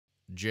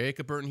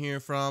Jacob Burton here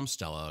from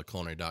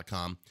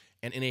StellaCulinary.com,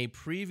 and in a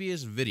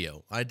previous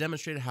video, I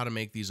demonstrated how to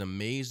make these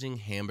amazing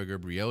hamburger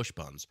brioche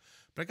buns.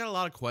 But I got a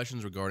lot of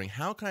questions regarding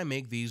how can I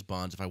make these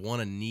buns if I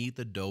want to knead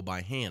the dough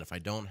by hand if I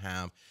don't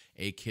have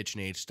a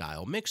KitchenAid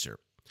style mixer.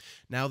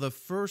 Now, the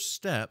first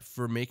step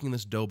for making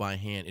this dough by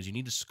hand is you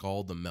need to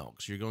scald the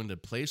milk. So you're going to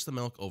place the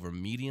milk over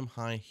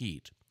medium-high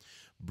heat,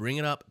 bring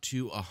it up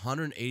to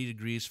 180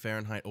 degrees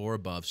Fahrenheit or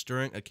above,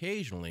 stirring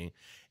occasionally,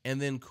 and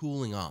then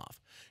cooling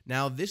off.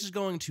 Now, this is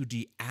going to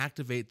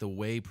deactivate the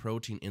whey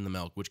protein in the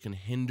milk, which can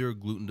hinder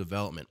gluten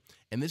development.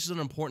 And this is an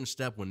important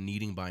step when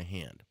kneading by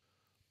hand.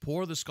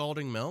 Pour the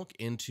scalding milk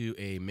into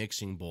a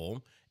mixing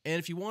bowl. And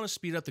if you want to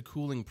speed up the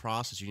cooling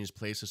process, you can just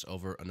place this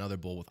over another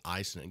bowl with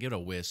ice in it and give it a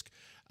whisk.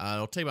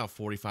 It'll take about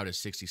 45 to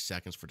 60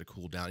 seconds for it to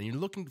cool down. And you're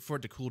looking for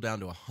it to cool down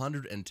to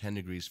 110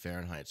 degrees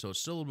Fahrenheit, so it's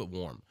still a little bit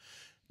warm.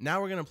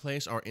 Now we're going to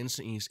place our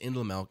instant yeast into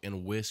the milk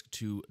and whisk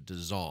to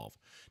dissolve.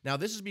 Now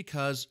this is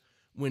because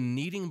when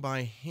kneading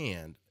by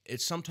hand,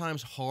 it's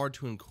sometimes hard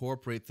to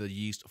incorporate the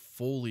yeast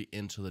fully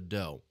into the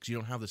dough because you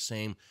don't have the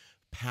same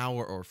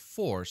power or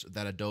force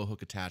that a dough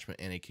hook attachment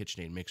and a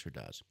KitchenAid mixer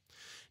does.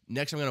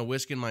 Next, I'm going to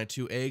whisk in my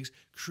 2 eggs,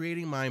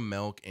 creating my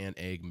milk and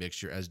egg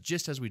mixture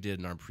just as we did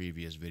in our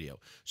previous video.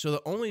 So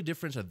the only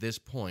difference at this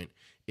point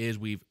is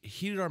we've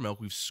heated our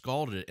milk, we've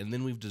scalded it, and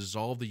then we've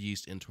dissolved the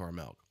yeast into our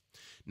milk.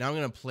 Now I'm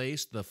going to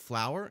place the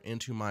flour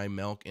into my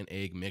milk and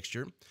egg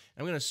mixture.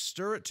 I'm going to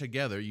stir it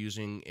together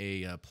using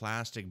a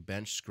plastic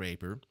bench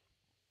scraper.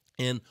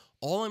 And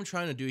all I'm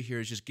trying to do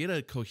here is just get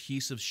a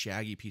cohesive,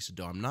 shaggy piece of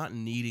dough. I'm not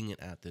kneading it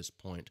at this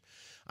point.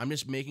 I'm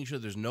just making sure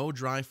there's no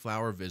dry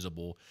flour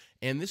visible.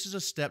 And this is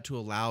a step to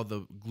allow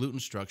the gluten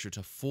structure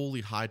to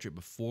fully hydrate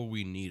before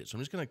we knead it. So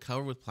I'm just going to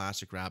cover with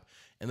plastic wrap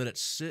and let it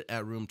sit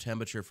at room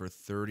temperature for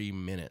 30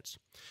 minutes.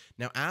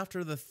 Now,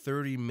 after the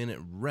 30-minute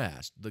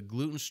rest, the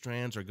gluten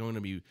strands are going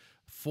to be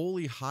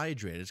fully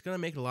hydrated. It's going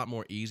to make it a lot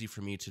more easy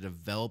for me to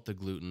develop the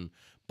gluten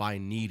by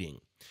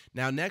kneading.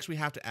 Now, next we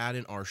have to add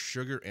in our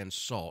sugar and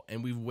salt,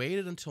 and we've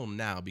waited until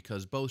now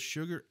because both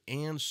sugar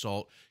and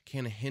salt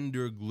can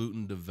hinder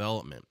gluten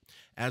development,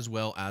 as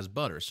well as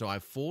butter. So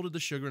I've folded the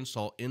sugar and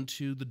salt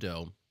into the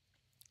dough,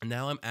 and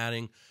now I'm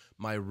adding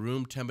my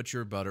room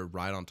temperature butter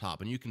right on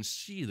top, and you can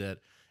see that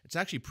it's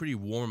actually pretty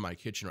warm in my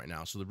kitchen right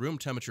now, so the room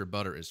temperature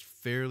butter is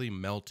fairly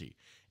melty,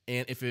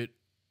 and if it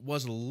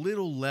was a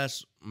little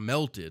less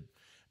melted,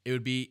 it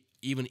would be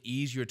even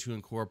easier to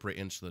incorporate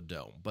into the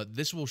dough. But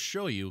this will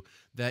show you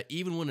that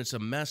even when it's a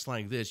mess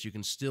like this, you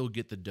can still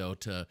get the dough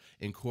to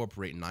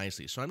incorporate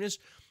nicely. So I'm just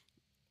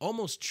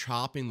almost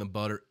chopping the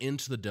butter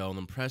into the dough and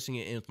then pressing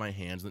it in with my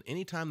hands. And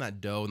anytime that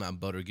dough and that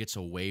butter gets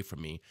away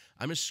from me,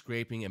 I'm just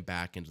scraping it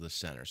back into the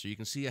center. So you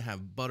can see I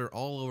have butter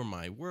all over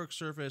my work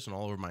surface and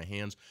all over my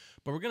hands.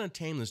 But we're going to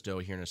tame this dough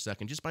here in a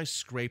second just by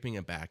scraping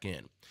it back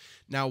in.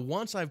 Now,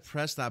 once I've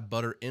pressed that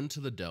butter into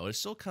the dough, it's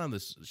still kind of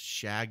this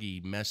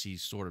shaggy, messy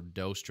sort of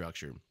dough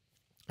structure.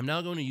 I'm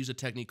now going to use a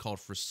technique called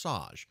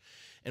frissage.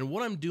 And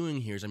what I'm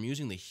doing here is I'm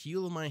using the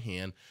heel of my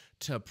hand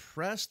to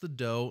press the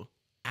dough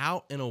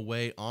out and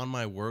away on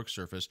my work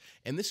surface,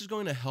 and this is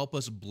going to help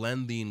us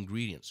blend the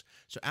ingredients.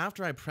 So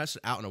after I press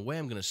it out and away,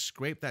 I'm going to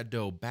scrape that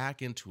dough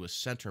back into a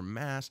center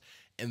mass,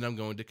 and then I'm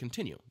going to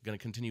continue. I'm going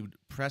to continue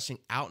pressing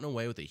out and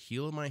away with the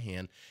heel of my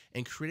hand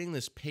and creating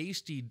this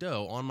pasty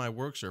dough on my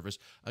work surface.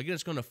 Again,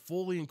 it's going to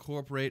fully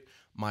incorporate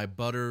my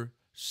butter,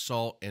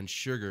 salt, and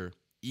sugar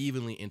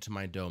evenly into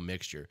my dough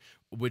mixture,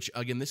 which,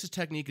 again, this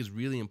technique is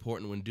really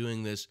important when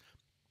doing this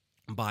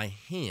by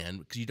hand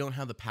because you don't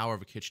have the power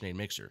of a KitchenAid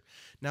mixer.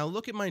 Now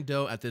look at my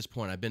dough at this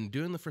point. I've been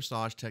doing the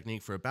frissage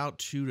technique for about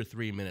 2 to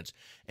 3 minutes,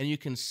 and you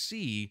can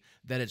see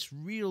that it's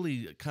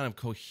really kind of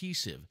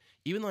cohesive.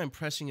 Even though I'm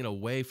pressing it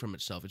away from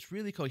itself, it's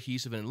really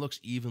cohesive and it looks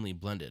evenly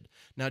blended.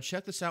 Now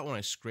check this out when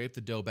I scrape the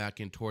dough back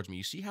in towards me.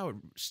 You see how it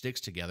sticks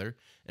together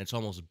and it's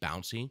almost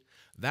bouncy?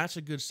 That's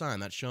a good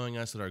sign. That's showing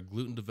us that our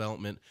gluten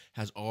development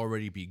has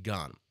already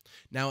begun.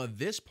 Now at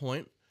this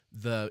point,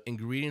 the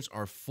ingredients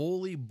are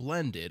fully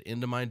blended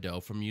into my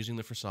dough from using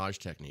the frissage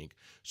technique.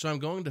 So I'm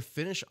going to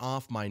finish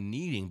off my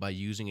kneading by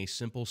using a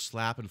simple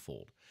slap and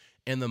fold.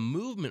 And the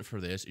movement for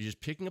this is just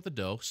picking up the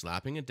dough,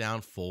 slapping it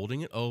down,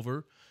 folding it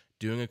over,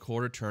 doing a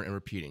quarter turn and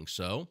repeating.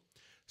 So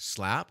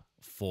slap,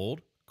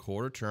 fold,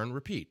 quarter turn,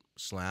 repeat.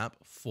 Slap,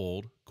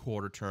 fold,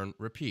 quarter turn,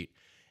 repeat.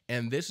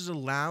 And this is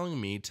allowing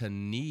me to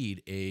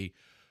knead a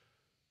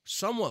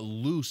somewhat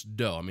loose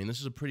dough. I mean, this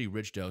is a pretty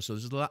rich dough, so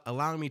this is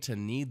allowing me to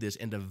knead this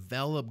and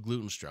develop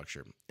gluten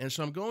structure. And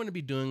so I'm going to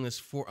be doing this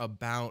for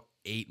about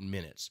 8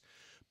 minutes.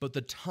 But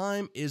the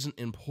time isn't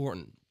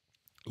important.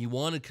 You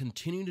want to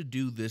continue to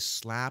do this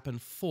slap and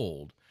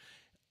fold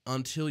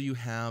until you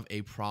have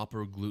a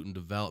proper gluten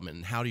development.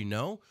 And how do you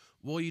know?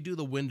 Well, you do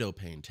the window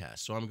pane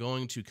test. So I'm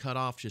going to cut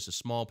off just a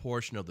small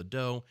portion of the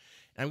dough,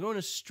 and I'm going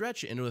to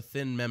stretch it into a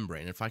thin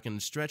membrane. If I can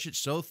stretch it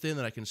so thin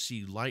that I can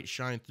see light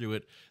shine through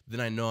it, then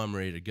I know I'm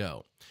ready to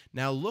go.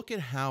 Now look at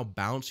how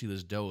bouncy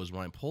this dough is.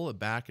 When I pull it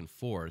back and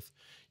forth,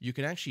 you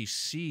can actually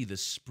see the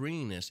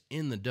springiness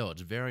in the dough.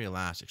 It's very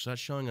elastic. So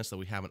that's showing us that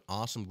we have an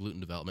awesome gluten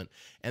development.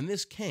 And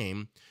this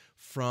came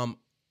from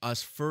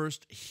us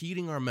first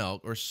heating our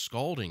milk or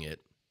scalding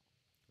it,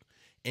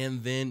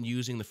 and then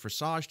using the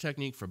frissage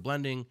technique for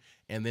blending,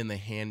 and then the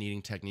hand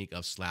kneading technique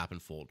of slap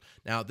and fold.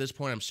 Now, at this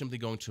point, I'm simply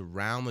going to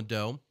round the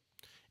dough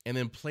and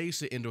then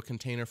place it into a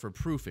container for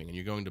proofing. And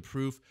you're going to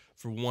proof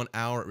for 1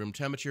 hour at room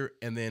temperature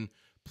and then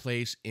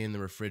place in the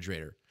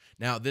refrigerator.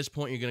 Now, at this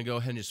point, you're going to go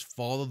ahead and just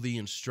follow the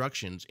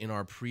instructions in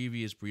our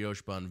previous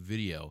brioche bun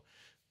video.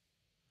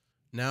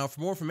 Now, for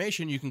more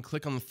information, you can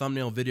click on the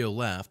thumbnail video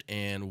left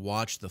and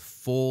watch the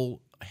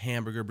full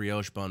hamburger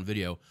brioche bun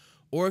video.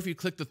 Or if you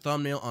click the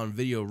thumbnail on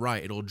video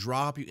right, it'll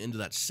drop you into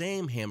that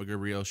same hamburger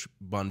brioche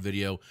bun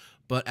video,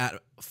 but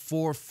at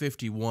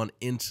 4:51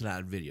 into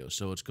that video.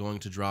 So it's going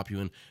to drop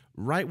you in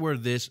right where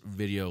this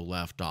video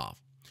left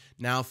off.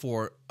 Now,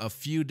 for a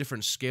few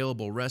different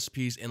scalable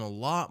recipes and a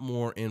lot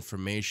more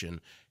information,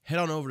 head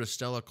on over to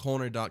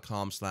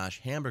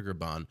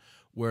stellaculinary.com/hamburgerbun,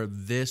 where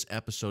this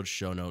episode's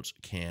show notes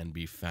can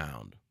be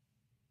found.